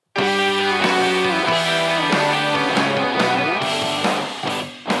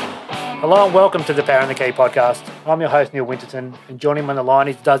Hello and welcome to the Power and the Key podcast. I'm your host, Neil Winterton, and joining me on the line,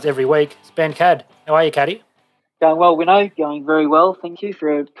 as he does every week, is Ben Cadd. How are you, Caddy? Going well, Winnow. Going very well, thank you,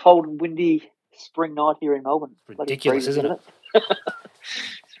 for a cold and windy spring night here in Melbourne. Ridiculous, isn't it?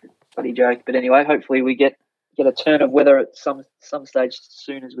 Funny joke. But anyway, hopefully we get a turn of weather at some stage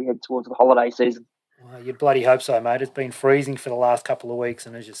soon as we head towards the holiday season. Well, you'd bloody hope so, mate. It's been freezing for the last couple of weeks,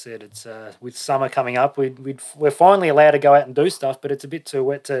 and as you said, it's with summer coming up, we're finally allowed to go out and do stuff, but it's a bit too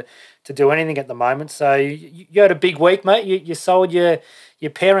wet to do anything at the moment. So you had a big week, mate. You sold your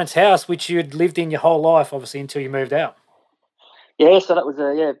parents' house, which you'd lived in your whole life, obviously, until you moved out. Yeah, so that was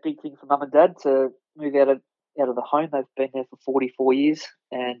a big thing for Mum and Dad to move out of the home. They've been there for 44 years,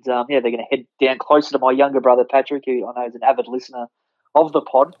 and they're going to head down closer to my younger brother Patrick, who I know is an avid listener of the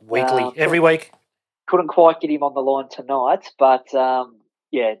pod. Weekly, every week. Couldn't quite get him on the line tonight, but they're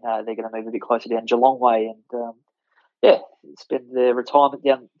going to move a bit closer down Geelong way, and spend their retirement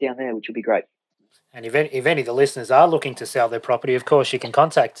down there, which will be great. And if any of the listeners are looking to sell their property, of course you can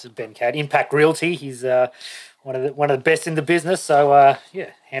contact Ben Cadd, Impact Realty. He's one of the best in the business. So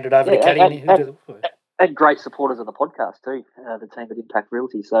hand it over to Caddy. And great supporters of the podcast too, the team at Impact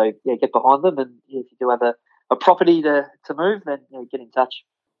Realty. So get behind them, and if you do have a property to move, then get in touch.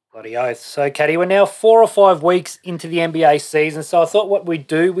 Bloody oath. So, Caddy, we're now 4 or 5 weeks into the NBA season, so I thought what we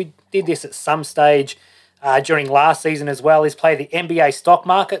did this at some stage during last season as well, is play the NBA stock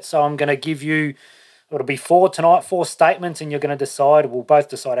market. So I'm going to give you, it'll be 4 statements, and you're going to we'll both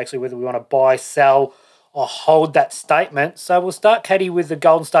decide actually whether we want to buy, sell, or hold that statement. So we'll start, Caddy, with the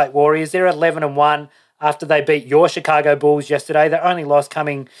Golden State Warriors. They're 11-1 after they beat your Chicago Bulls yesterday. Their only loss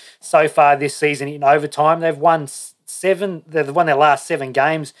coming so far this season in overtime. They've won they've won their last 7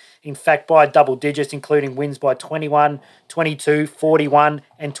 games, in fact, by double digits, including wins by 21, 22, 41,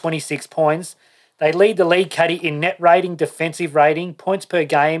 and 26 points. They lead the league, Caddy, in net rating, defensive rating, points per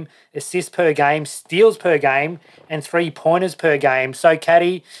game, assists per game, steals per game, and 3-pointers per game. So,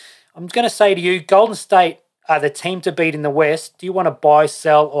 Caddy, I'm going to say to you, Golden State are the team to beat in the West. Do you want to buy,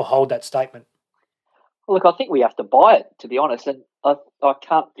 sell, or hold that statement? Look, I think we have to buy it, to be honest. And I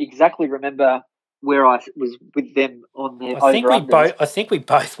can't exactly remember where I was with them on their over-unders. I think we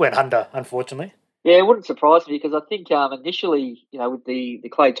both went under, unfortunately. Yeah, it wouldn't surprise me, because I think initially, with the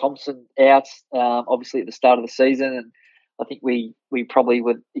Klay Thompson out, obviously at the start of the season, and I think we probably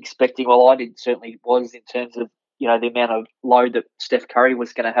were expecting, well, I certainly was, in terms of, the amount of load that Steph Curry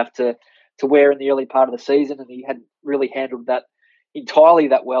was going to have to wear in the early part of the season, and he hadn't really handled that entirely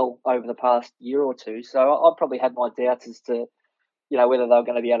that well over the past year or two. So I probably had my doubts as to, whether they were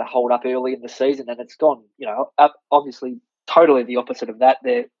going to be able to hold up early in the season, and it's gone, up, obviously totally the opposite of that.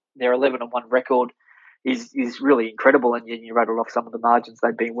 Their 11-1 record is really incredible, and you rattled off some of the margins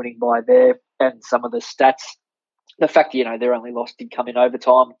they've been winning by there, and some of the stats. The fact, their only loss did come in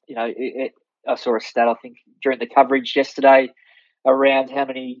overtime. I saw a stat, I think, during the coverage yesterday around how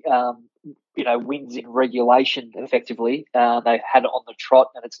many wins in regulation effectively they've had on the trot,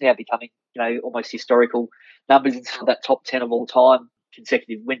 and it's now becoming almost historical numbers in that top 10 of all time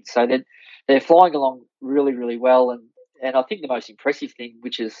consecutive wins. So they're flying along really, really well, and I think the most impressive thing,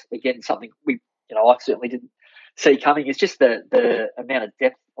 which is again something I certainly didn't see coming, is just the amount of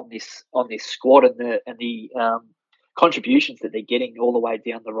depth on this squad, and the contributions that they're getting all the way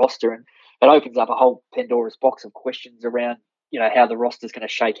down the roster, and it opens up a whole Pandora's box of questions around how the roster's going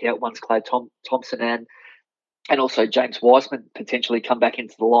to shake out once Klay Thompson and also James Wiseman potentially come back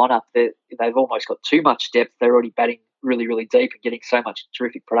into the lineup. They've almost got too much depth. They're already batting really, really deep and getting so much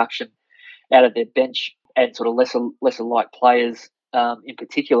terrific production out of their bench, and sort of lesser light players in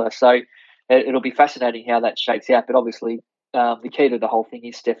particular. So it'll be fascinating how that shakes out. But obviously, the key to the whole thing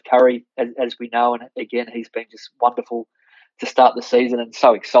is Steph Curry, as we know, and again, he's been just wonderful to start the season, and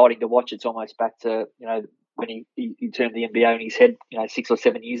so exciting to watch. It's almost back to when he turned the NBA on his head 6 or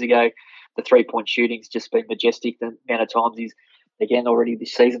 7 years ago. The 3-point shooting's just been majestic. The amount of times he's, again, already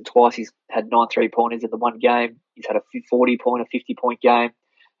this season, twice he's had 9 3-pointers in the one game. He's had a 40-point, a 50-point game,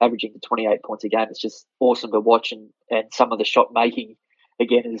 averaging 28 points a game. It's just awesome to watch, and some of the shot making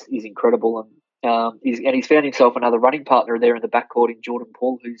again is incredible. And he's found himself another running partner there in the backcourt in Jordan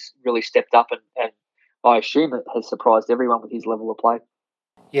Poole, who's really stepped up, and I assume it has surprised everyone with his level of play.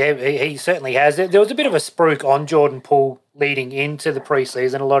 Yeah, he certainly has. There was a bit of a spruik on Jordan Poole leading into the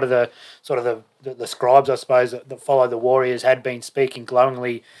preseason. A lot of the scribes, I suppose, that follow the Warriors had been speaking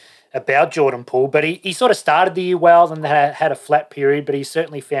glowingly about Jordan Poole, but he sort of started the year well and had a flat period, but he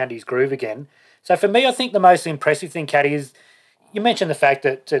certainly found his groove again. So for me, I think the most impressive thing, Caddy, is you mentioned the fact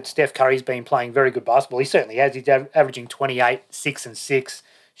that Steph Curry's been playing very good basketball. He certainly has. He's averaging 28, 6 and 6,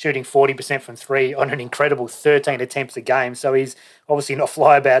 shooting 40% from three on an incredible 13 attempts a game. So he's obviously not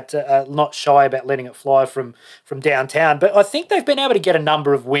not shy about letting it fly from downtown. But I think they've been able to get a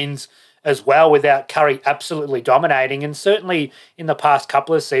number of wins as well without Curry absolutely dominating. And certainly in the past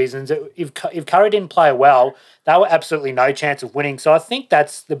couple of seasons, if Curry didn't play well, they were absolutely no chance of winning. So I think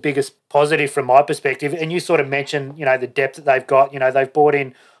that's the biggest positive from my perspective. And you sort of mentioned, the depth that they've got. They've brought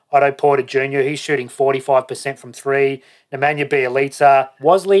in Otto Porter Jr., he's shooting 45% from three. Nemanja Bjelica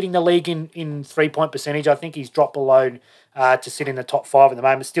was leading the league in three-point percentage. I think he's dropped below to sit in the top five at the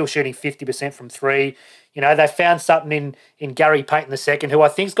moment, still shooting 50% from three. They found something in Gary Payton II, who I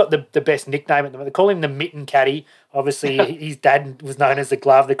think's got the best nickname at the moment. They call him the Mitten Caddy. Obviously, his dad was known as the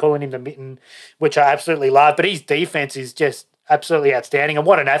Glove. They're calling him the Mitten, which I absolutely love. But his defense is just absolutely outstanding. And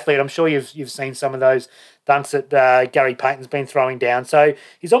what an athlete. I'm sure you've seen some of those dunks that Gary Payton's been throwing down. So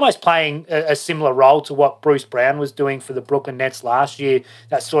he's almost playing a similar role to what Bruce Brown was doing for the Brooklyn Nets last year,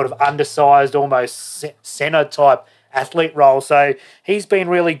 that sort of undersized, almost center-type athlete role. So he's been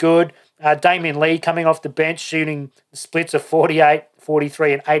really good. Damian Lee coming off the bench, shooting splits of 48,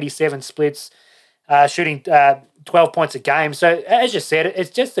 43, and 87 splits, shooting 12 points a game. So as you said,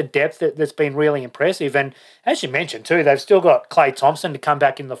 it's just the depth that's been really impressive. And as you mentioned too, they've still got Klay Thompson to come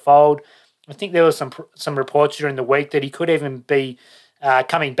back in the fold. I think there was some reports during the week that he could even be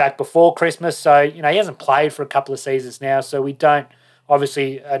coming back before Christmas. So, he hasn't played for a couple of seasons now, so we don't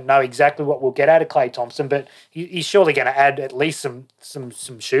obviously know exactly what we'll get out of Klay Thompson, but he's surely going to add at least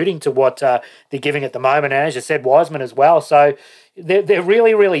some shooting to what they're giving at the moment. And as you said, Wiseman as well. So they're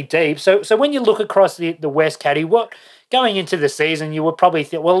really, really deep. So when you look across the West, Caddy, what going into the season, you would probably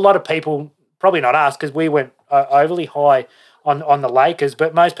think, well, a lot of people, probably not us, because we went overly high on the Lakers,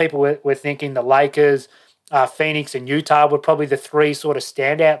 but most people were thinking the Lakers, Phoenix and Utah were probably the three sort of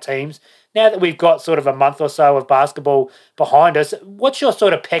standout teams. Now that we've got sort of a month or so of basketball behind us, what's your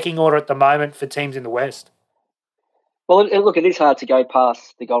sort of pecking order at the moment for teams in the West? Well, look, it is hard to go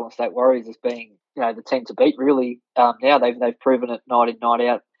past the Golden State Warriors as being, the team to beat. Really, now they've proven it night in, night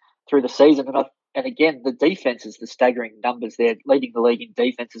out through the season. And again, the defense is the staggering numbers. They're leading the league in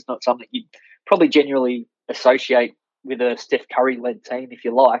defense is not something you'd probably generally associate with a Steph Curry-led team, if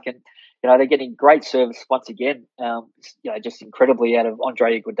you like. And they're getting great service once again, just incredibly out of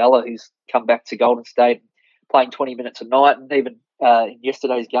Andre Iguodala, who's come back to Golden State, playing 20 minutes a night. And even in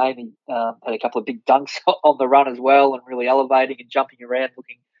yesterday's game, he had a couple of big dunks on the run as well, and really elevating and jumping around.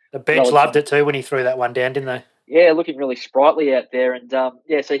 The bench loved it too when he threw that one down, didn't they? Yeah, looking really sprightly out there. And,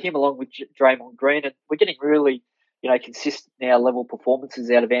 so him along with Draymond Green. And we're getting really, consistent now level performances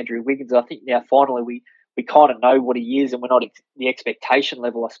out of Andrew Wiggins. I think now finally we kind of know what he is, and we're not the expectation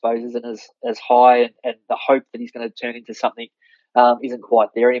level, I suppose, isn't as high, and the hope that he's going to turn into something isn't quite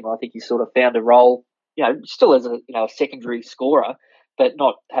there anymore. I think he's sort of found a role, still as a secondary scorer, but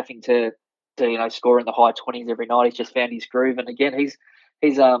not having to score in the high 20s every night. He's just found his groove, and again, he's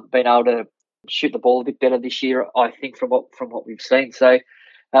been able to shoot the ball a bit better this year, I think, from what we've seen. So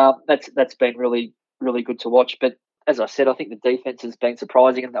that's been really, really good to watch. But as I said, I think the defense has been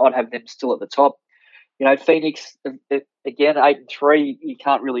surprising, and I'd have them still at the top. Phoenix, again, 8-3, you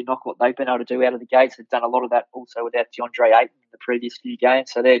can't really knock what they've been able to do out of the gates. They've done a lot of that also without DeAndre Ayton in the previous few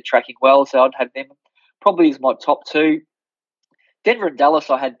games, so they're tracking well. So I'd have them probably as my top two. Denver and Dallas,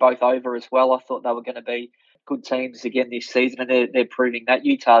 I had both over as well. I thought they were going to be good teams again this season, and they're proving that.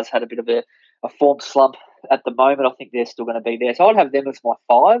 Utah's had a bit of a form slump at the moment. I think they're still going to be there. So I'd have them as my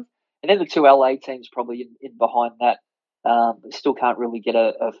 5. And then the two LA teams probably in behind that. Still can't really get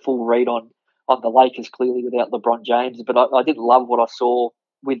a full read on the Lakers, clearly, without LeBron James. But I didn't love what I saw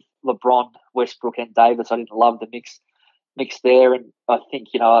with LeBron, Westbrook and Davis. I didn't love the mix there. And I think,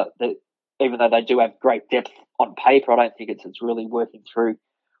 that even though they do have great depth on paper, I don't think it's really working through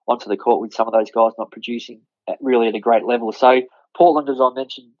onto the court with some of those guys not producing really at a great level. So Portland, as I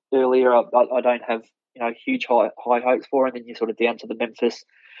mentioned earlier, I don't have huge high hopes for. And then you're sort of down to the Memphis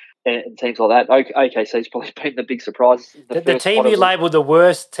and teams like that. Okay, so it's probably been the big surprise. The team you labelled the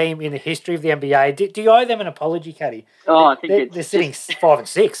worst team in the history of the NBA. Do you owe them an apology, Caddy? Oh, I think they're sitting 5 and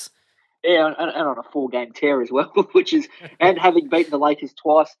 6. Yeah, and on a 4-game tear as well, and having beaten the Lakers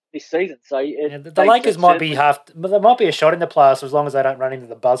twice this season. So the Lakers might be there might be a shot in the playoffs as long as they don't run into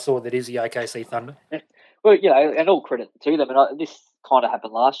the buzzsaw that is the OKC Thunder. Well, and all credit to them. And this kind of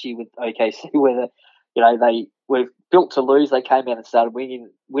happened last year with OKC, where they were built to lose. They came out and started winning,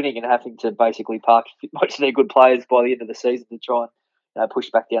 and having to basically park most of their good players by the end of the season to try and push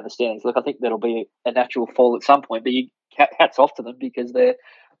back down the standings. Look, I think that'll be a natural fall at some point, but hats off to them because they're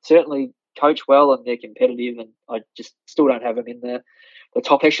certainly coach well and they're competitive, and I just still don't have them in the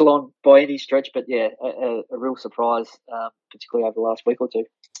top echelon by any stretch. But yeah, a real surprise, particularly over the last week or two.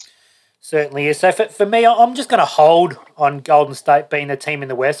 Certainly is. So for me, I'm just going to hold on Golden State being the team in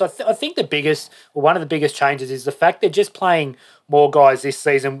the West. I think one of the biggest changes is the fact they're just playing more guys this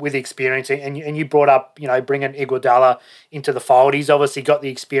season with experience. And you brought up, bringing Iguodala into the fold. He's obviously got the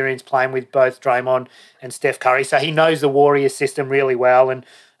experience playing with both Draymond and Steph Curry. So he knows the Warriors system really well. And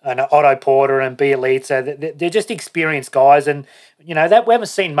Otto Porter and Bielitsa, they're just experienced guys. And, that we haven't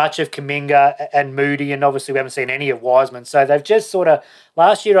seen much of Kuminga and Moody, and obviously we haven't seen any of Wiseman. So they've just sort of,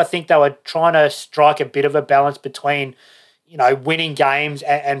 last year I think they were trying to strike a bit of a balance between, winning games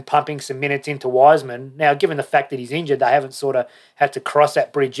and pumping some minutes into Wiseman. Now, given the fact that he's injured, they haven't sort of had to cross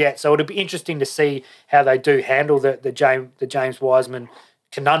that bridge yet. So it'll be interesting to see how they do handle the James Wiseman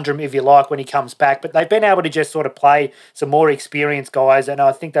conundrum, if you like, when he comes back. But they've been able to just sort of play some more experienced guys, and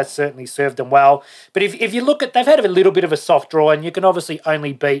I think that's certainly served them well. But if you look at, they've had a little bit of a soft draw, and you can obviously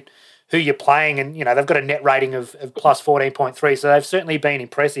only beat who you're playing, and they've got a net rating of plus 14.3, so they've certainly been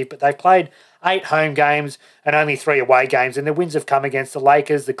impressive. But they've played 8 home games and only 3 away games, and the wins have come against the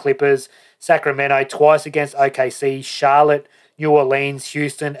Lakers, the Clippers, Sacramento, twice against OKC, Charlotte, New Orleans,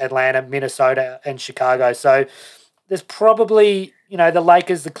 Houston, Atlanta, Minnesota, and Chicago. So there's probably, the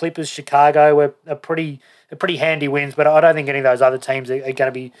Lakers, the Clippers, Chicago are pretty handy wins, but I don't think any of those other teams are going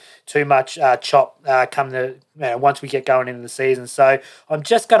to be too much chop once we get going into the season. So I'm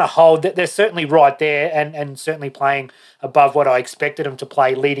just going to hold that they're certainly right there and certainly playing above what I expected them to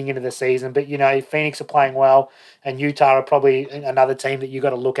play leading into the season. But, Phoenix are playing well, and Utah are probably another team that you've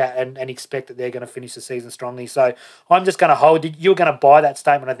got to look at and expect that they're going to finish the season strongly. So I'm just going to hold. You were going to buy that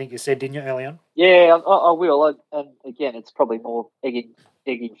statement, I think you said, didn't you, early on? Yeah, I will. And again, it's probably more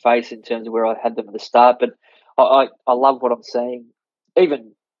egging face in terms of where I had them at the start. But I love what I'm seeing.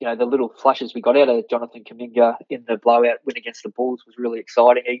 Even, the little flashes we got out of Jonathan Kuminga in the blowout win against the Bulls was really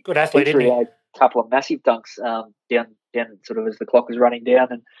exciting. Good athlete, he didn't he? A couple of massive dunks down sort of as the clock was running down.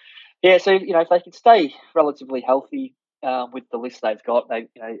 And yeah, so, if they can stay relatively healthy with the list they've got,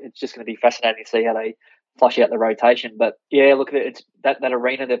 it's just going to be fascinating to see how they flush out the rotation. But yeah, look, it's that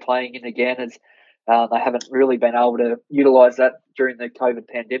arena they're playing in again is they haven't really been able to utilise that during the COVID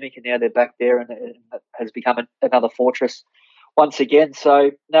pandemic, and now they're back there, and it has become another fortress once again.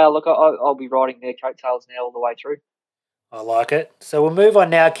 So now, look, I'll be riding their coattails now all the way through. I like it. So we'll move on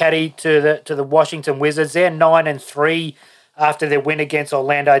now, Caddy, to the Washington Wizards. They're 9-3 after their win against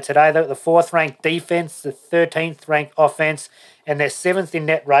Orlando today. They're the 4th ranked defense, the 13th ranked offense, and they're 7th in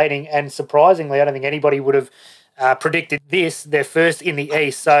net rating. And surprisingly, I don't think anybody would have predicted this. They're first in the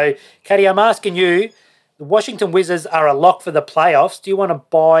East. So, Caddy, I'm asking you, the Washington Wizards are a lock for the playoffs. Do you want to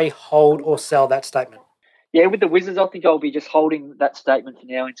buy, hold, or sell that statement? Yeah, with the Wizards, I think I'll be just holding that statement for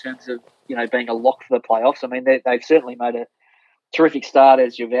now in terms of, being a lock for the playoffs. I mean, they've certainly made a terrific start,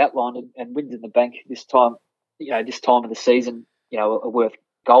 as you've outlined, and wins in the bank this time, this time of the season, are worth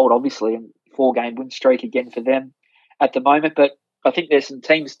gold, obviously, and 4-game win streak again for them at the moment. But I think there's some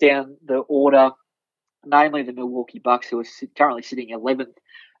teams down the order, namely the Milwaukee Bucks, who are currently sitting 11th.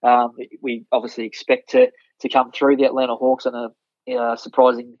 We obviously expect to come through. The Atlanta Hawks on a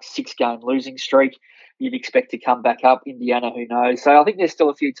surprising 6-game losing streak. You'd expect to come back up. Indiana, who knows? So I think there's still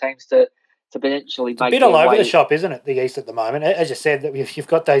a few teams to potentially it's make a bit all over the shop, isn't it, the East at the moment? As you said, that you've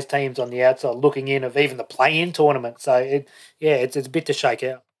got those teams on the outside looking in of even the play-in tournament. So, it's a bit to shake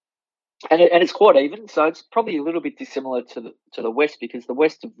out. And it's quite even. So it's probably a little bit dissimilar to the West, because the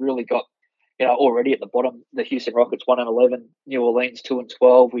West have really got, already at the bottom, the Houston Rockets 1-11, New Orleans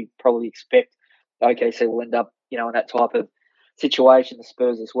 2-12. We probably expect OKC will end up, in that type of situation, the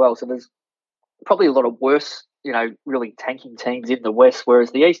Spurs as well. So there's probably a lot of worse, really tanking teams in the West,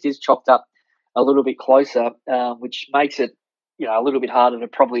 whereas the East is chopped up a little bit closer, which makes it, a little bit harder to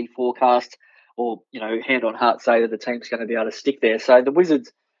probably forecast or, hand on heart say that the team's going to be able to stick there. So the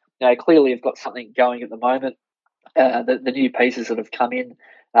Wizards, clearly have got something going at the moment. The new pieces that have come in,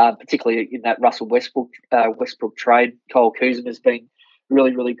 particularly in that Russell Westbrook trade, Kyle Kuzma has been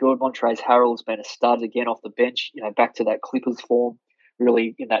really, really good. Montrezl Harrell has been a stud again off the bench, back to that Clippers form,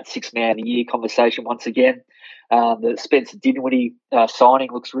 really in that 6th man of the year conversation once again. The Spencer Dinwiddie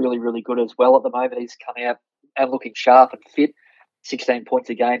signing looks really, really good as well at the moment. He's come out and looking sharp and fit, 16 points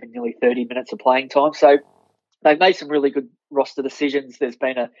a game and nearly 30 minutes of playing time. So they've made some really good roster decisions. There's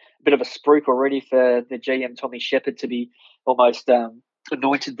been a bit of a spruik already for the GM, Tommy Shepard, to be almost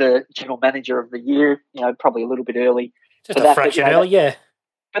anointed the general manager of the year, probably a little bit early. Just a fraction early, yeah.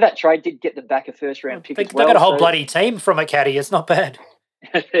 But that trade did get them back a first-round pick as well. They got a whole bloody team from a Caddy. It's not bad.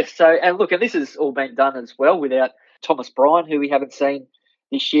 So, and look, and this has all been done as well without Thomas Bryant, who we haven't seen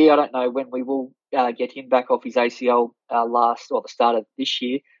this year. I don't know when we will get him back off his ACL the start of this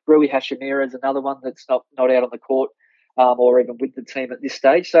year. Rui Hachimura is another one that's not out on the court or even with the team at this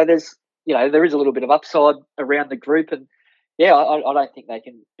stage. So there's there is a little bit of upside around the group, and yeah, I don't think they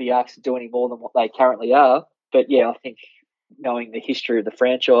can be asked to do any more than what they currently are. But yeah, I think knowing the history of the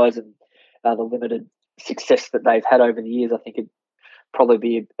franchise and the limited success that they've had over the years, I think it'd probably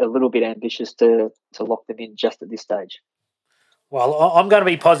be a little bit ambitious to lock them in just at this stage. Well, I'm going to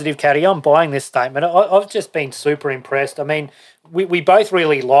be positive, Caddy. I'm buying this statement. I've just been super impressed. I mean, we both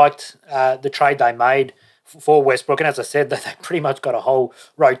really liked the trade they made for Westbrook. And as I said, they pretty much got a whole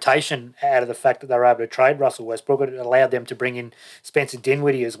rotation out of the fact that they were able to trade Russell Westbrook. It allowed them to bring in Spencer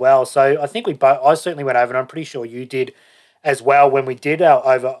Dinwiddie as well. So I think I certainly went over, and I'm pretty sure you did as well when we did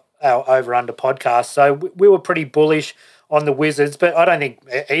our over-under podcast. So we were pretty bullish on the Wizards, but I don't think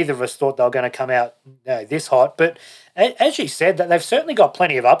either of us thought they were going to come out this hot. But as you said, that they've certainly got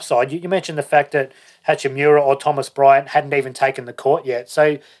plenty of upside. You mentioned the fact that Hachimura or Thomas Bryant hadn't even taken the court yet.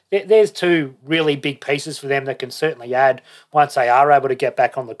 So there's two really big pieces for them that can certainly add once they are able to get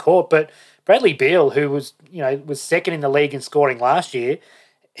back on the court. But Bradley Beal, who was second in the league in scoring last year,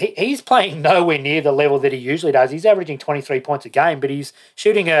 he's playing nowhere near the level that he usually does. He's averaging 23 points a game, but he's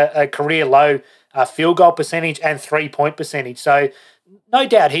shooting a career low field goal percentage and 3-point percentage. So no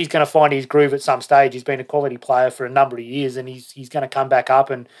doubt he's going to find his groove at some stage. He's been a quality player for a number of years, and he's going to come back up,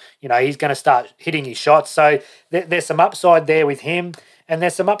 and he's going to start hitting his shots. So there's some upside there with him, and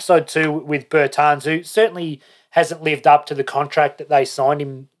there's some upside too with Bertans, who certainly hasn't lived up to the contract that they signed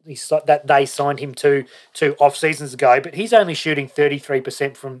him to 2 off seasons ago, but he's only shooting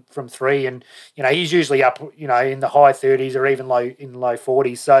 33% from three, and he's usually up in the high 30s or even low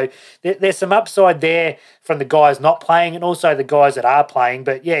 40s. So there's some upside there from the guys not playing and also the guys that are playing.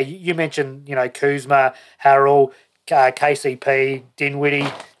 But yeah, you mentioned Kuzma, Harrell, KCP, Dinwiddie,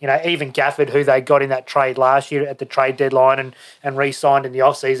 even Gafford, who they got in that trade last year at the trade deadline and re-signed in the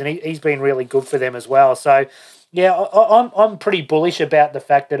offseason. He's been really good for them as well. So yeah, I'm pretty bullish about the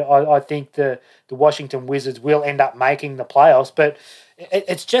fact that I think the Washington Wizards will end up making the playoffs, but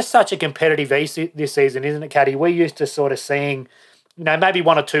it's just such a competitive East this season, isn't it, Caddy? We're used to sort of seeing, maybe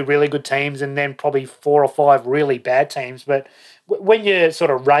 1 or 2 really good teams and then probably 4 or 5 really bad teams. But when you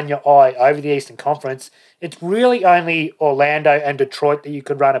sort of run your eye over the Eastern Conference, it's really only Orlando and Detroit that you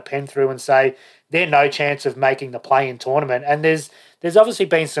could run a pen through and say they're no chance of making the play-in tournament. And there's obviously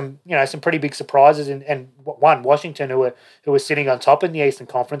been some pretty big surprises, and one, Washington, who were sitting on top in the Eastern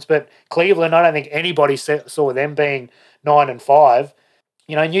Conference, but Cleveland, I don't think anybody saw them being 9-5.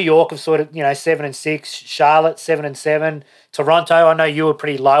 New York have sort of 7-6, Charlotte 7-7, Toronto. I know you were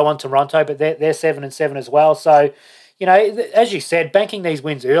pretty low on Toronto, but they're 7-7 as well. So, as you said, banking these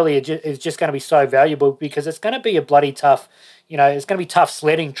wins early is just going to be so valuable because it's going to be a bloody tough. It's going to be tough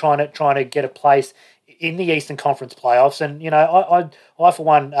sledding trying to get a place in the Eastern Conference playoffs. And, I for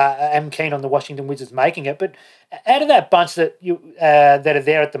one, am keen on the Washington Wizards making it. But out of that bunch that that are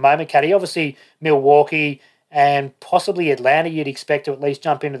there at the moment, Caddy, obviously Milwaukee and possibly Atlanta, you'd expect to at least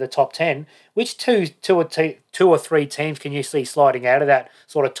jump into the top 10. Which two or three teams can you see sliding out of that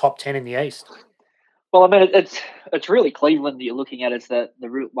sort of top 10 in the East? Well, I mean, it's really Cleveland that you're looking at as the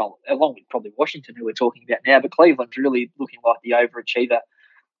along with probably Washington, who we're talking about now, but Cleveland's really looking like the overachiever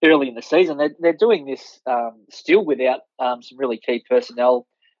early in the season. They're doing this still without some really key personnel.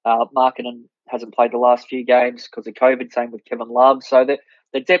 Markkanen hasn't played the last few games because of COVID, same with Kevin Love. So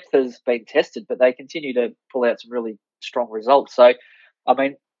the depth has been tested, but they continue to pull out some really strong results. So, I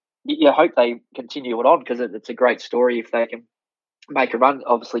mean, you hope they continue it on because it's a great story if they can make a run.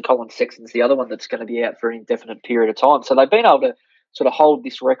 Obviously, Colin Sexton's the other one that's going to be out for an indefinite period of time. So they've been able to sort of hold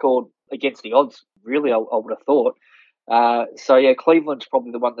this record against the odds, really, I would have thought. So, yeah, Cleveland's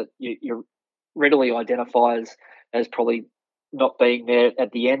probably the one that you readily identify as probably not being there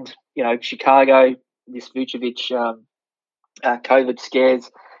at the end. Chicago, this Vucevic COVID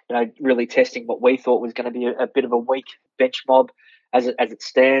scares, really testing what we thought was going to be a bit of a weak bench mob as it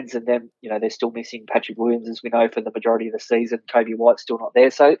stands. And then, they're still missing Patrick Williams, as we know, for the majority of the season. Kobe White's still not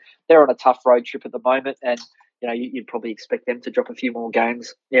there. So they're on a tough road trip at the moment. And, you'd probably expect them to drop a few more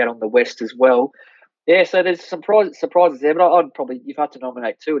games out on the West as well. Yeah, so there's some surprises there. But I'd probably, if I had to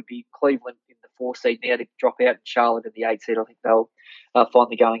nominate two, it'd be Cleveland in the 4 seed now to drop out, and Charlotte in the 8 seed. I think they'll find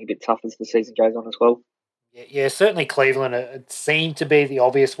the going a bit tough as the season goes on as well. Yeah, certainly Cleveland seemed to be the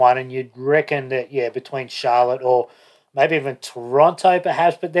obvious one, and you'd reckon that, between Charlotte or maybe even Toronto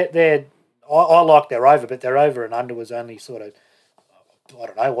perhaps, but I like their over, but their over and under was only sort of, I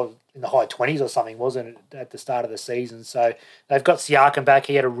don't know, in the high 20s or something, wasn't it, at the start of the season? So they've got Siakam back.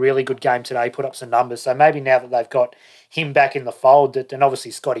 He had a really good game today, put up some numbers. So maybe now that they've got him back in the fold, and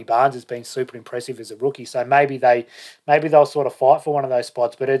obviously Scotty Barnes has been super impressive as a rookie. So maybe they'll sort of fight for one of those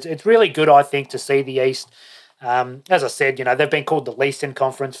spots. But it's really good, I think, to see the East As I said, they've been called the Eastern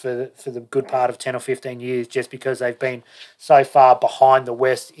Conference for the good part of 10 or 15 years just because they've been so far behind the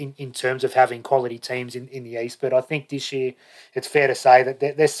West in terms of having quality teams in the East. But I think this year it's fair to say that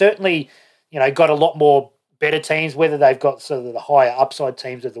they're certainly, got a lot more better teams, whether they've got sort of the higher upside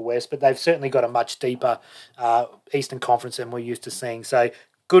teams of the West, but they've certainly got a much deeper Eastern Conference than we're used to seeing. So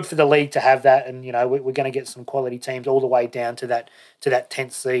good for the league to have that, and we're going to get some quality teams all the way down to that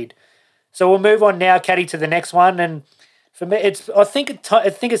 10th seed. So we'll move on now, Caddy, to the next one. And for me, I think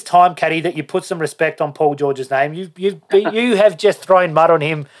it's time, Caddy, that you put some respect on Paul George's name. You have just thrown mud on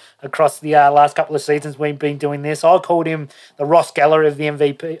him across the last couple of seasons we've been doing this. I called him the Ross Geller of the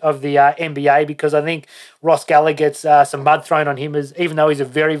MVP of the NBA because I think Ross Geller gets some mud thrown on him, even though he's a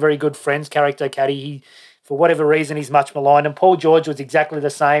very, very good Friends character, Caddy. For whatever reason, he's much maligned. And Paul George was exactly the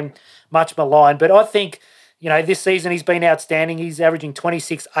same, much maligned. But I think, this season he's been outstanding. He's averaging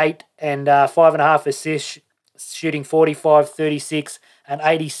 26, 8 and 5.5 assists, shooting 45, 36 and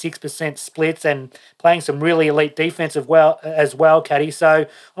 86% splits and playing some really elite defense as well, Caddy. So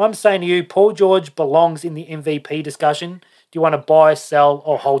I'm saying to you, Paul George belongs in the MVP discussion. Do you want to buy, sell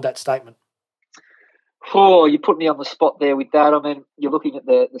or hold that statement? Oh, you put me on the spot there with that. I mean, you're looking at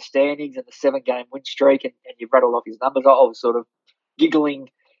the standings and the 7-game win streak and you've rattled off his numbers. I was sort of giggling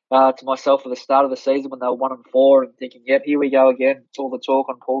to myself at the start of the season when they were 1-4 and thinking, yep, here we go again. It's all the talk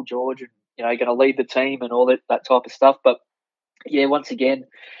on Paul George and, going to lead the team and all that type of stuff. But, yeah, once again,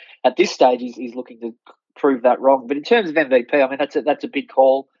 at this stage, he's looking to prove that wrong. But in terms of MVP, I mean, that's a big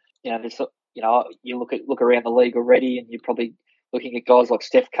call. There's, you look around the league already and you're probably looking at guys like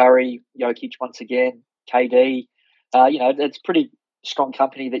Steph Curry, Jokic once again, KD. It's pretty strong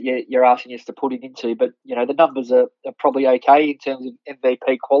company that you're asking us to put it into. But, the numbers are probably okay in terms of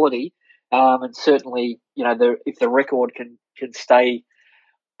MVP quality. And certainly, if the record can stay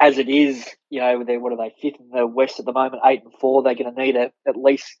as it is, what are they, 5th in the West at the moment, 8-4, they're going to need to at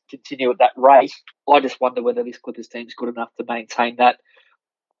least continue at that rate. I just wonder whether this Clippers team's good enough to maintain that,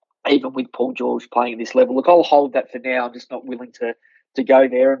 even with Paul George playing at this level. Look, I'll hold that for now. I'm just not willing to go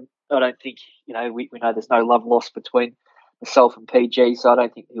there. And I don't think, we know there's no love lost between myself and PG, so I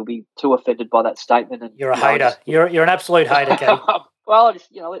don't think he'll be too offended by that statement. And you're a hater. You're an absolute hater, Caddy. Well,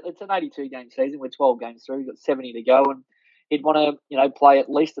 it's an 82-game season. We're 12 games through. We've got 70 to go, and he'd want to, play at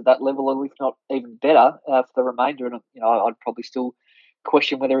least at that level, or if not even better, for the remainder. And I'd probably still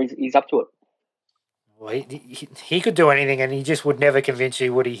question whether he's up to it. Well, he could do anything, and he just would never convince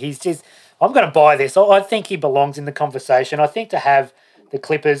you, would he? I'm going to buy this. I think he belongs in the conversation. I think to have the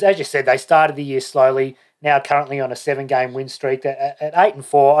Clippers, as you said, they started the year slowly. Now currently on a 7-game win streak at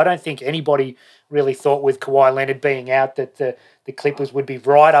 8-4. I don't think anybody really thought with Kawhi Leonard being out that the Clippers would be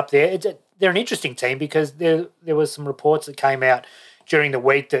right up there. They're an interesting team because there was some reports that came out during the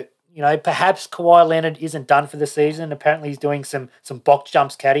week that, perhaps Kawhi Leonard isn't done for the season. Apparently he's doing some box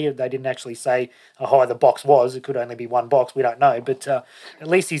jumps, Caddy. They didn't actually say how high the box was. It could only be one box. We don't know. But at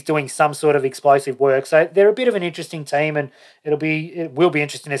least he's doing some sort of explosive work. So they're a bit of an interesting team, and it will be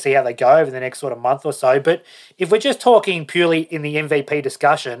interesting to see how they go over the next sort of month or so. But if we're just talking purely in the MVP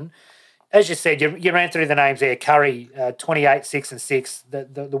discussion, as you said, you ran through the names there. Curry, 28, 6 and 6.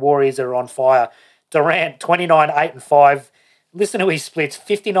 The Warriors are on fire. Durant, 29, 8 and 5. Listen to his splits,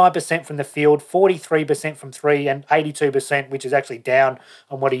 59% from the field, 43% from 3 and 82%, which is actually down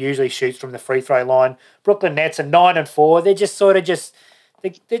on what he usually shoots from the free throw line. Brooklyn Nets are 9 and 4. They're just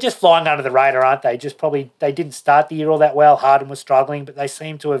they're just flying under the radar, aren't they? They didn't start the year all that well. Harden was struggling, but they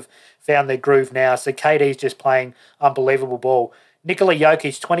seem to have found their groove now. So KD's just playing unbelievable ball. Nikola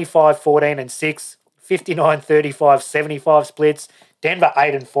Jokic, 25, 14 and 6, 59, 35, 75 splits. Denver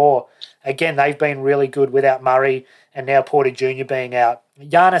 8 and 4. Again, they've been really good without Murray and now Porter Jr. being out.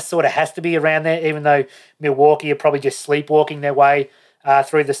 Giannis sort of has to be around there, even though Milwaukee are probably just sleepwalking their way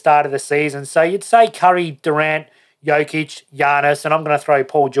through the start of the season. So you'd say Curry, Durant, Jokic, Giannis, and I'm going to throw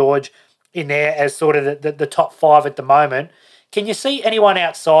Paul George in there as sort of the top 5 at the moment. Can you see anyone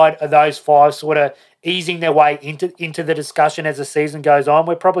outside of those 5 sort of easing their way into the discussion as the season goes on?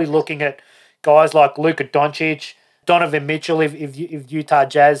 We're probably looking at guys like Luka Doncic, Donovan Mitchell, if Utah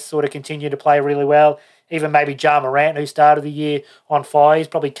Jazz sort of continue to play really well. Even maybe Ja Morant, who started the year on fire. He's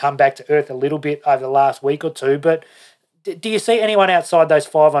probably come back to earth a little bit over the last week or two. But do you see anyone outside those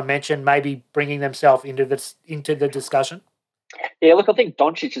 5 I mentioned maybe bringing themselves into the discussion? Yeah, look, I think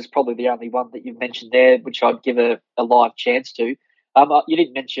Doncic is probably the only one that you've mentioned there, which I'd give a live chance to. You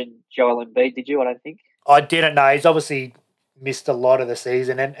didn't mention Joel Embiid, did you? I don't think. I didn't know. He's obviously missed a lot of the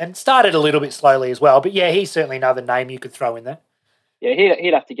season and started a little bit slowly as well. But, yeah, he's certainly another name you could throw in there. Yeah,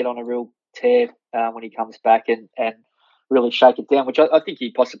 he'd have to get on a real tear when he comes back. And really shake it down, which I think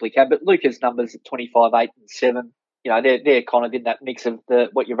he possibly can. But Luca's numbers at 25, 8 and 7, they're kind of in that mix of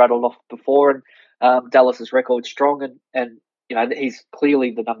what you rattled off before. And Dallas's record's strong, and he's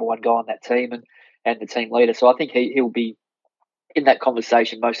clearly the number one guy on that team and the team leader. So I think he'll be in that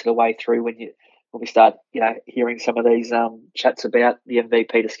conversation most of the way through when we start hearing some of these chats about the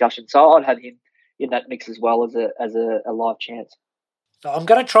MVP discussion. So I'd have him in that mix as well as a live chance. So I'm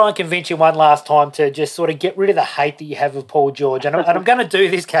going to try and convince you one last time to just sort of get rid of the hate that you have of Paul George. And I'm going to do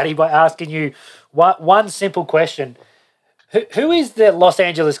this, Caddy, by asking you one simple question. Who is the Los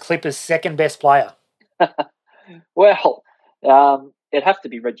Angeles Clippers' second best player? Well, it'd have to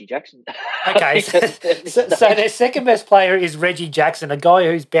be Reggie Jackson. Okay, so their second best player is Reggie Jackson, a guy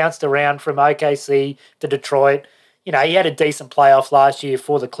who's bounced around from OKC to Detroit. He had a decent playoff last year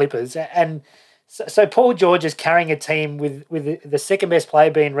for the Clippers. And so Paul George is carrying a team with the second best player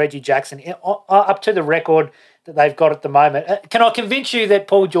being Reggie Jackson up to the record that they've got at the moment. Can I convince you that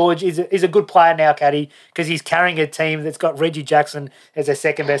Paul George is a good player now, Caddy, because he's carrying a team that's got Reggie Jackson as their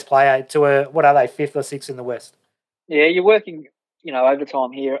second best player to fifth or sixth in the West? Yeah, you're working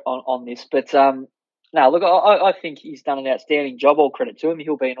overtime here on this, but no, look, I think he's done an outstanding job. All credit to him.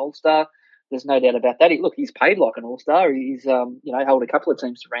 He'll be an all-star. There's no doubt about that. He's paid like an all-star. He's held a couple of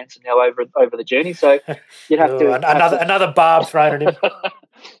teams to ransom now over the journey. So you'd have to another barb thrown at him.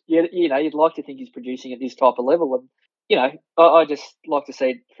 You'd like to think he's producing at this type of level, and I just like to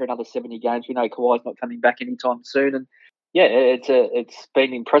see it for another 70 games. We know Kawhi's not coming back anytime soon, and yeah, it's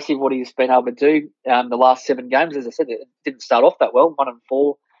been impressive what he's been able to do. The last 7 games, as I said, it didn't start off that well,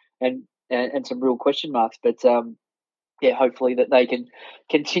 1-4, and some real question marks. But hopefully that they can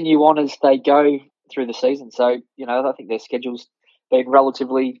continue on as they go through the season. So I think their schedule's been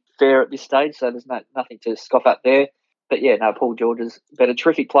relatively fair at this stage, so there's nothing to scoff at there. But Paul George has been a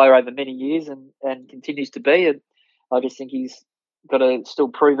terrific player over many years and continues to be, and I just think he's got to still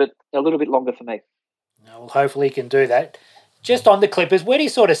prove it a little bit longer for me. Well, hopefully he can do that. Just on the Clippers, where do you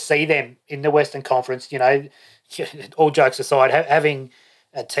sort of see them in the Western Conference? All jokes aside, having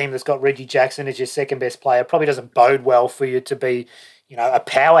a team that's got Reggie Jackson as your second best player probably doesn't bode well for you to be, a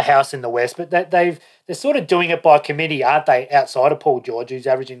powerhouse in the West. But they're sort of doing it by committee, aren't they? Outside of Paul George, who's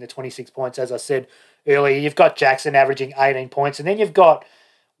averaging the 26 points, as I said earlier, you've got Jackson averaging 18 points, and then you've got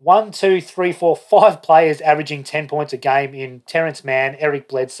 5 players averaging 10 points a game in Terrence Mann, Eric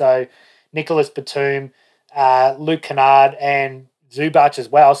Bledsoe, Nicholas Batum, Luke Kennard, and Zubac as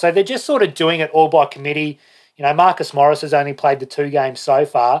well. So they're just sort of doing it all by committee. Marcus Morris has only played the 2 games so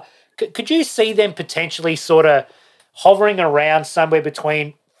far. Could you see them potentially sort of hovering around somewhere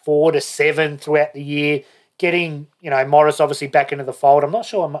between 4 to 7 throughout the year, getting, Morris obviously back into the fold? I'm not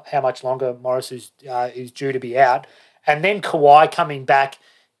sure how much longer Morris is due to be out. And then Kawhi coming back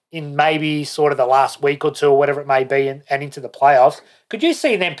in maybe sort of the last week or 2 or whatever it may be and into the playoffs. Could you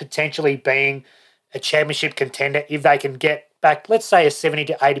see them potentially being a championship contender if they can get back, let's say, a 70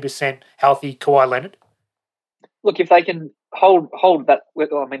 to 80% healthy Kawhi Leonard? Look, if they can hold that, they're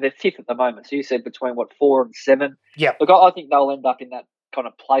 5th at the moment. So you said between 4 and 7. Yeah. Look, I think they'll end up in that kind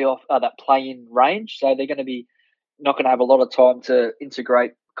of that play-in range. So they're going to be not going to have a lot of time to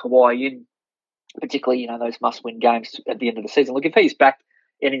integrate Kawhi in, particularly those must-win games at the end of the season. Look, if he's back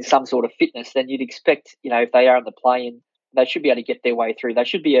and in some sort of fitness, then you'd expect if they are in the play-in, they should be able to get their way through. They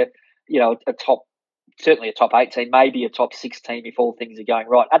should be a top. Certainly a top 8 team, maybe a top 6 team if all things are going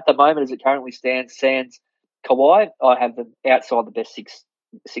right. At the moment, as it currently stands, sans Kawhi, I have them outside the best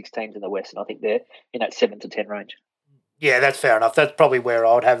six teams in the West, and I think they're in that 7 to 10 range. Yeah, that's fair enough. That's probably where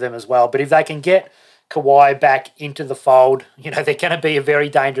I would have them as well. But if they can get Kawhi back into the fold, they're going to be a very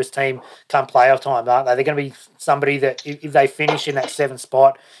dangerous team come playoff time, aren't they? They're going to be somebody that if they finish in that 7th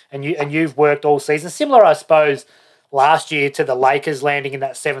spot, and you've worked all season, similar, I suppose, last year to the Lakers landing in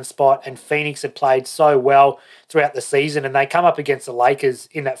that 7th spot, and Phoenix had played so well throughout the season, and they come up against the Lakers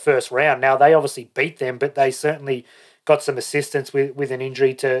in that first round. Now, they obviously beat them, but they certainly got some assistance with an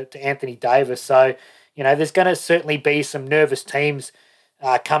injury to Anthony Davis. So, there's going to certainly be some nervous teams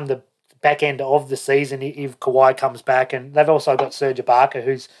come the back end of the season if Kawhi comes back. And they've also got Serge Ibaka,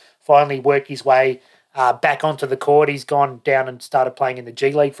 who's finally worked his way back onto the court. He's gone down and started playing in the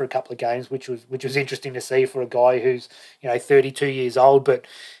G League for a couple of games, which was interesting to see for a guy who's 32 years old. But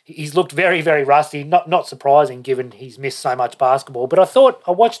he's looked very, very rusty. Not surprising given he's missed so much basketball. But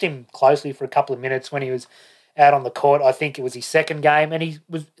I watched him closely for a couple of minutes when he was out on the court. I think it was his second game, and he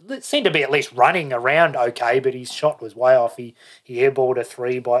seemed to be at least running around okay, but his shot was way off. He airballed a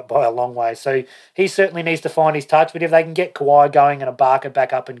 3 by a long way. So he certainly needs to find his touch, but if they can get Kawhi going and Ibaka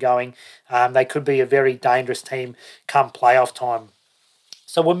back up and going, they could be a very dangerous team come playoff time.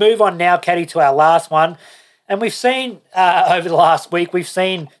 So we'll move on now, Caddy, to our last one. And we've seen over the last week, we've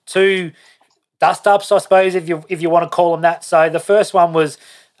seen two dust-ups, I suppose, if you want to call them that. So the first one was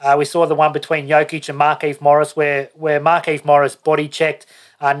we saw the one between Jokic and Markieff Morris where Markieff Morris body-checked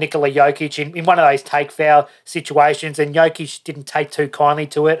Nikola Jokic in one of those take foul situations, and Jokic didn't take too kindly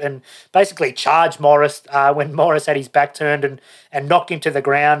to it and basically charged Morris when Morris had his back turned and knocked him to the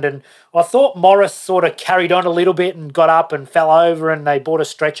ground. And I thought Morris sort of carried on a little bit and got up and fell over, and they brought a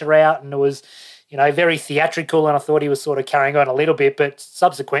stretcher out, and it was, very theatrical, and I thought he was sort of carrying on a little bit, but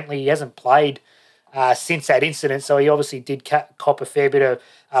subsequently he hasn't played since that incident, so he obviously did cop a fair bit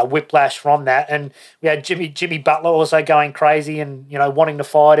of whiplash from that. And we had Jimmy Butler also going crazy and wanting to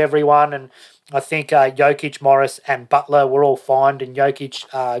fight everyone. And I think Jokic, Morris, and Butler were all fined, and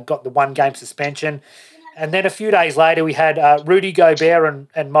Jokic got the 1-game suspension. And then a few days later, we had Rudy Gobert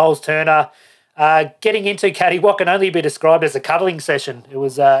and Miles Turner getting into Caddy what can only be described as a cuddling session. It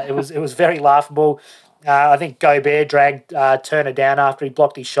was very laughable. I think Gobert dragged Turner down after he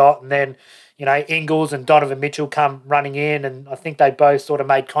blocked his shot, and then Ingles and Donovan Mitchell come running in, and I think they both sort of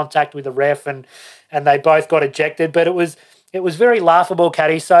made contact with the ref, and they both got ejected. But it was very laughable,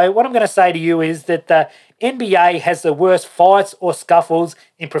 Caddy. So what I'm going to say to you is that the NBA has the worst fights or scuffles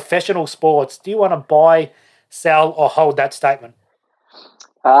in professional sports. Do you want to buy, sell, or hold that statement?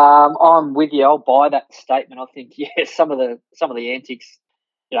 I'm with you. I'll buy that statement. I think some of the antics.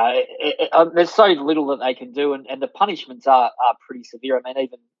 There's so little that they can do, and the punishments are pretty severe. I mean,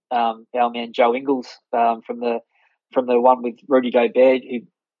 even our man Joe Ingles from the one with Rudy Gobert, who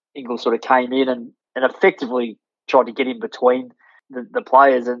Ingles sort of came in and effectively tried to get in between the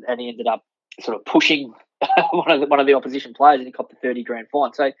players, and he ended up sort of pushing one of the opposition players, and he copped a $30,000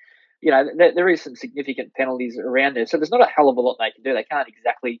 fine. So, there is some significant penalties around there. So there's not a hell of a lot they can do. They can't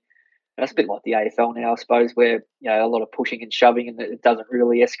exactly. It's a bit like the AFL now, I suppose, where a lot of pushing and shoving, and it doesn't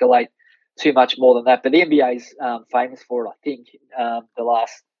really escalate too much more than that. But the NBA's famous for it, I think, the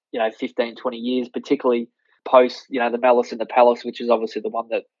last 15, 20 years, particularly post the Malice in the Palace, which is obviously the one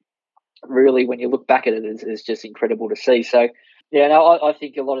that really, when you look back at it, is just incredible to see. So I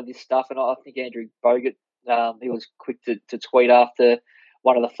think a lot of this stuff, and I think Andrew Bogut, he was quick to tweet after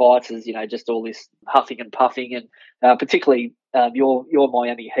one of the fights is, just all this huffing and puffing, and particularly your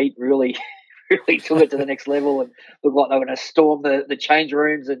Miami Heat really took it to the next level and looked like they were going to storm the change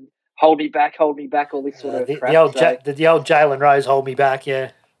rooms and hold me back, all this sort of crap. The old Jalen Rose hold me back,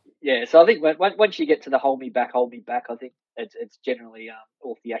 yeah. Yeah, so I think once you get to the hold me back, I think it's generally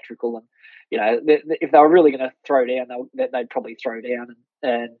all theatrical, and if they were really going to throw down, they'd probably throw down,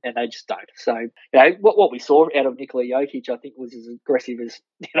 and they just don't. So what we saw out of Nikola Jokic, I think, was as aggressive as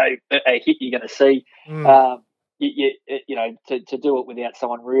a hit you're going to see. To do it without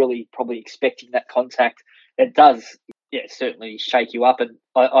someone really probably expecting that contact, it does certainly shake you up. And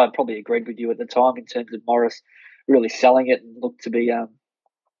I probably agreed with you at the time in terms of Morris really selling it and looked to be up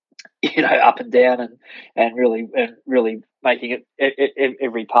and down and really making it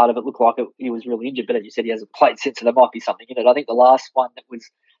every part of it look like he was really injured. But as you said, he hasn't played since, so there might be something in it. I think the last one that was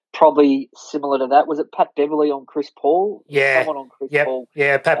probably similar to that, was it Pat Beverley on Chris Paul? Yeah, someone on Chris Paul.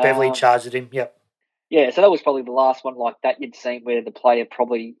 Yeah, Pat Beverley charged at him. Yep. Yeah, so that was probably the last one like that you'd seen where the player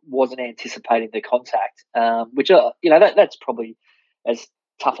probably wasn't anticipating the contact, which that's probably as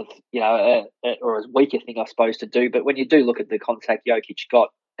tough or as weak a thing, I suppose, to do. But when you do look at the contact Jokic got,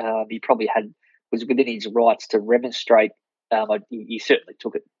 he probably was within his rights to remonstrate. He certainly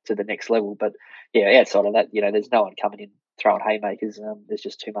took it to the next level. But outside of that, there's no one coming in throwing haymakers. There's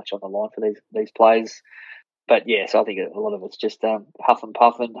just too much on the line for these players. But so I think a lot of it's just huff and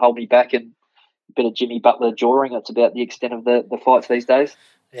puff and hold me back and a bit of Jimmy Butler jawing. That's about the extent of the fights these days.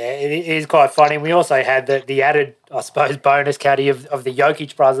 Yeah, it is quite funny. We also had the added, I suppose, bonus, Caddy, of the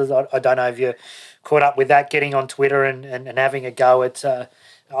Jokic brothers. I don't know if you caught up with that, getting on Twitter and having a go at,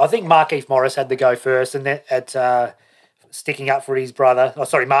 I think Markieff Morris had the go first, and then at sticking up for his brother.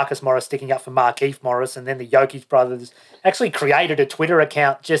 Marcus Morris sticking up for Markieff Morris, and then the Jokic brothers actually created a Twitter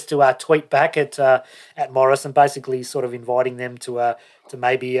account just to tweet back at Morris and basically sort of inviting them to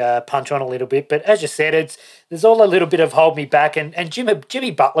maybe punch on a little bit. But as you said, there's all a little bit of hold me back, and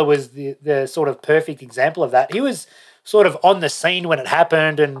Jimmy Butler was the sort of perfect example of that. He was sort of on the scene when it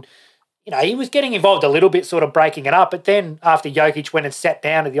happened, and he was getting involved a little bit, sort of breaking it up. But then after Jokic went and sat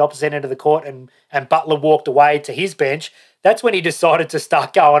down at the opposite end of the court and Butler walked away to his bench, that's when he decided to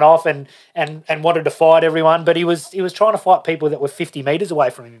start going off and wanted to fight everyone. But he was trying to fight people that were 50 metres away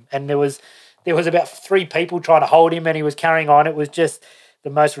from him. And there was about 3 people trying to hold him, and he was carrying on. It was just the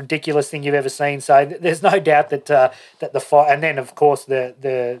most ridiculous thing you've ever seen. So there's no doubt that the fight, and then of course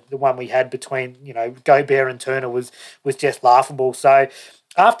the one we had between Gobert and Turner was just laughable. So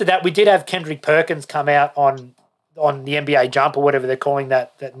After that, we did have Kendrick Perkins come out on the NBA Jump or whatever they're calling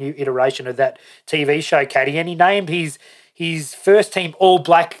that new iteration of that TV show, Caddy, and he named his first team All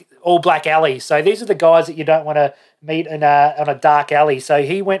Black Alley. So these are the guys that you don't want to meet on a dark alley. So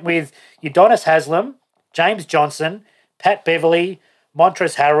he went with Udonis Haslam, James Johnson, Pat Beverly,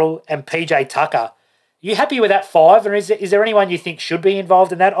 Montrezl Harrell, and PJ Tucker. You happy with that five, or is there anyone you think should be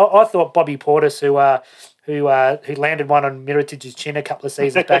involved in that? I thought Bobby Portis, who landed one on Mirotich's chin a couple of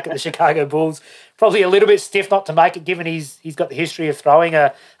seasons back at the Chicago Bulls, probably a little bit stiff not to make it, given he's got the history of throwing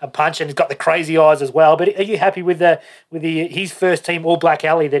a punch and he's got the crazy eyes as well. But are you happy with his first team All Black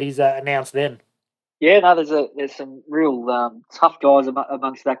Alley that he's announced then? Yeah, no, there's some real tough guys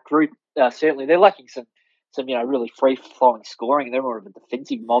amongst that group. Certainly, they're lacking some really free flowing scoring. They're more of a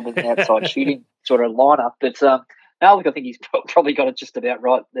defensive mob and outside shooting sort of lineup. But now, look, I think he's probably got it just about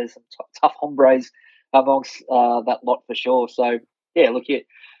right. There's some tough hombres amongst that lot for sure. So yeah, look,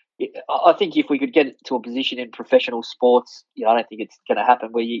 I think if we could get to a position in professional sports, I don't think it's going to happen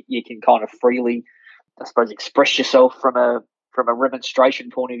where you can kind of freely, I suppose, express yourself from a remonstration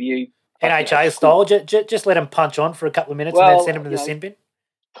point of view. NHA style, just let him punch on for a couple of minutes and then send him to the sin bin.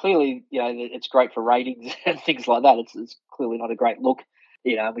 Clearly, it's great for ratings and things like that. It's clearly not a great look.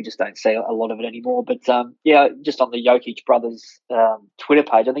 We just don't see a lot of it anymore. But just on the Jokic brothers Twitter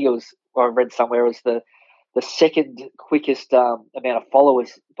page, I think I read somewhere it was the second quickest amount of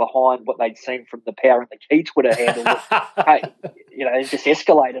followers behind what they'd seen from the Power and the Key Twitter handle. It just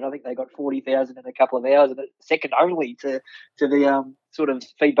escalated. I think they got 40,000 in a couple of hours, and second only to the sort of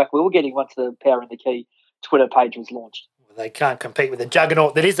feedback we were getting once the Power and the Key Twitter page was launched. Well, they can't compete with the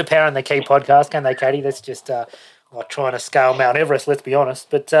juggernaut that is the Power and the Key podcast, can they, Katie? That's just like trying to scale Mount Everest, let's be honest.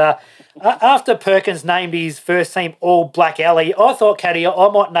 But after Perkins named his first team All Black Alley, I thought, Katie, I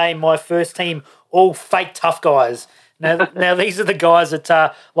might name my first team All Fake Tough Guys. Now these are the guys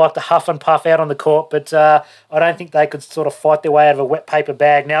that like to huff and puff out on the court, but I don't think they could sort of fight their way out of a wet paper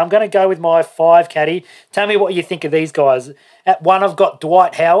bag. Now I'm going to go with my five, Caddy. Tell me what you think of these guys. At 1, I've got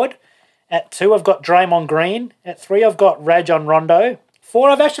Dwight Howard. At 2, I've got Draymond Green. At 3, I've got Rajon Rondo. 4,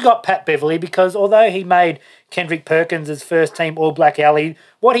 I've actually got Pat Beverly, because although he made Kendrick Perkins his first team All Black Alley,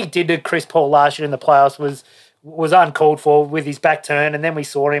 what he did to Chris Paul last year in the playoffs was uncalled for with his back turn, and then we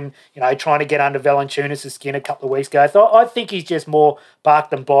saw him, trying to get under Valanciunas' skin a couple of weeks ago. So I think he's just more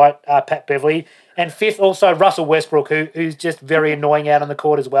bark than bite, Pat Beverly. And 5th, also Russell Westbrook, who's just very annoying out on the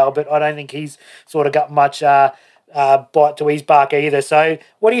court as well, but I don't think he's sort of got much bite to his bark either. So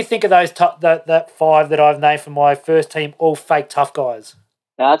what do you think of those that 5 that I've named for my first team All Fake Tough Guys?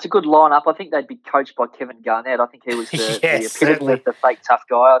 It's a good lineup. I think they'd be coached by Kevin Garnett. I think he was the epitome of the fake tough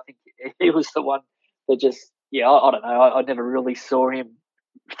guy. I think he was the one that just, I don't know. I never really saw him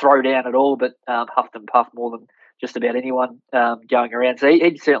throw down at all, but huffed and puffed more than just about anyone going around. So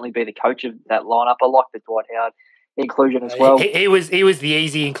he'd certainly be the coach of that lineup. I like the Dwight Howard inclusion as well. He was the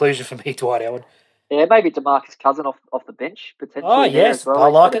easy inclusion for me, Dwight Howard. Yeah, maybe DeMarcus Cousins off the bench potentially. Oh yes, well. I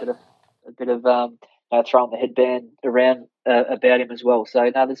like it. A bit of throwing the headband around about him as well. So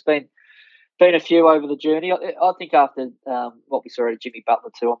no, there's been a few over the journey. I think after what we saw at Jimmy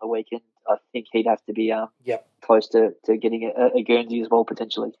Butler too on the weekend, I think he'd have to be close to getting a Guernsey as well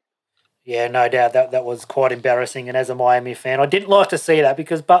potentially. Yeah, no doubt that was quite embarrassing. And as a Miami fan, I didn't like to see that,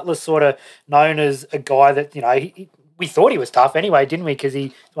 because Butler's sort of known as a guy that we thought he was tough anyway, didn't we? Because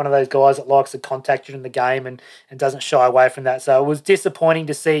he's one of those guys that likes to contact you in the game and doesn't shy away from that. So it was disappointing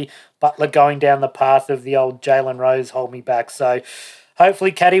to see Butler going down the path of the old Jalen Rose hold me back. So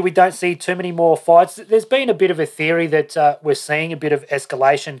hopefully, Caddy, we don't see too many more fights. There's been a bit of a theory that we're seeing a bit of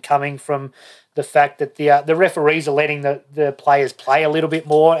escalation coming from the fact that the referees are letting the players play a little bit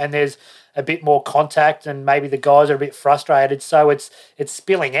more, and there's a bit more contact, and maybe the guys are a bit frustrated. So it's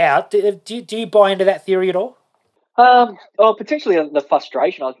spilling out. Do you buy into that theory at all? Potentially the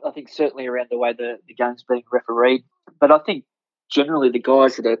frustration, I think certainly around the way the game's being refereed. But I think generally the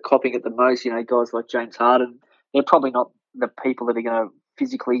guys that are copping it the most, guys like James Harden, they're probably not the people that are going to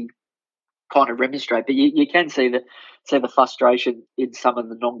physically kind of remonstrate. But you can see the frustration in some of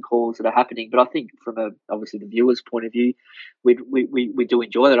the non-calls that are happening. But I think from obviously the viewer's point of view, we do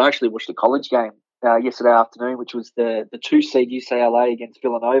enjoy that. I actually watched the college game yesterday afternoon, which was the 2-seed UCLA against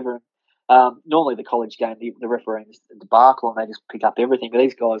Villanova. Normally the college game, the refereeing is a debacle and they just pick up everything. But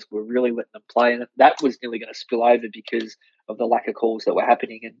these guys were really letting them play, and that was nearly going to spill over because of the lack of calls that were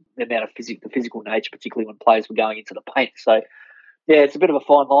happening and the amount of the physical nature, particularly when players were going into the paint. So, yeah, it's a bit of a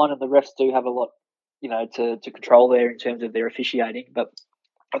fine line, and the refs do have a lot, to control there in terms of their officiating. But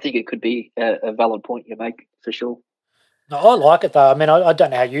I think it could be a valid point you make for sure. No, I like it though. I mean, I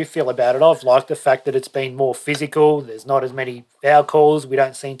don't know how you feel about it. I've liked the fact that it's been more physical. There's not as many foul calls. We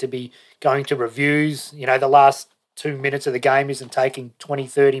don't seem to be going to reviews. You know, the last 2 minutes of the game isn't taking 20,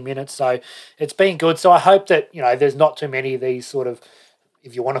 30 minutes. So it's been good. So I hope that, you know, there's not too many of these sort of,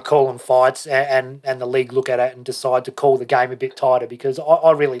 if you want to call them fights, and the league look at it and decide to call the game a bit tighter, because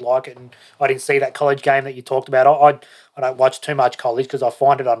I really like it. And I didn't see that college game that you talked about. I don't watch too much college because I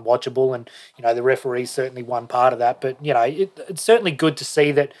find it unwatchable, and you know the referee's certainly one part of that. But you know it's certainly good to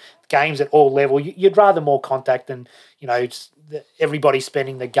see that games at all level. You'd rather more contact than everybody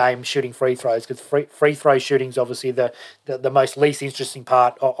spending the game shooting free throws, because free throw shooting is obviously the most least interesting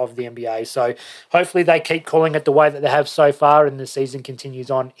part of the NBA. So hopefully they keep calling it the way that they have so far, and the season continues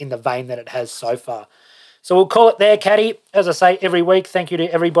on in the vein that it has so far. So we'll call it there, Caddy. As I say every week, thank you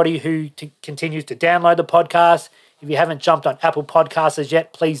to everybody who continues to download the podcast. If you haven't jumped on Apple Podcasts as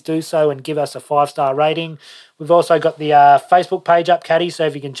yet, please do so and give us a 5-star rating. We've also got the Facebook page up, Caddy, so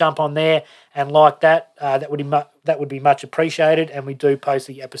if you can jump on there and like that, that would be much appreciated. And we do post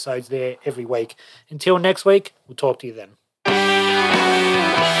the episodes there every week. Until next week, we'll talk to you then.